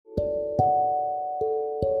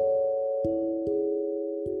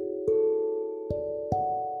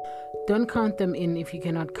Don't count them in if you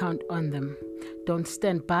cannot count on them. Don't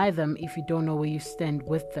stand by them if you don't know where you stand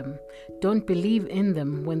with them. Don't believe in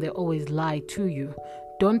them when they always lie to you.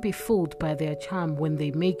 Don't be fooled by their charm when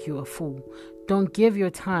they make you a fool. Don't give your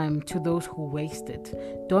time to those who waste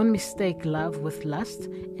it. Don't mistake love with lust,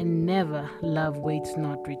 and never love waits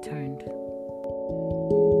not returned.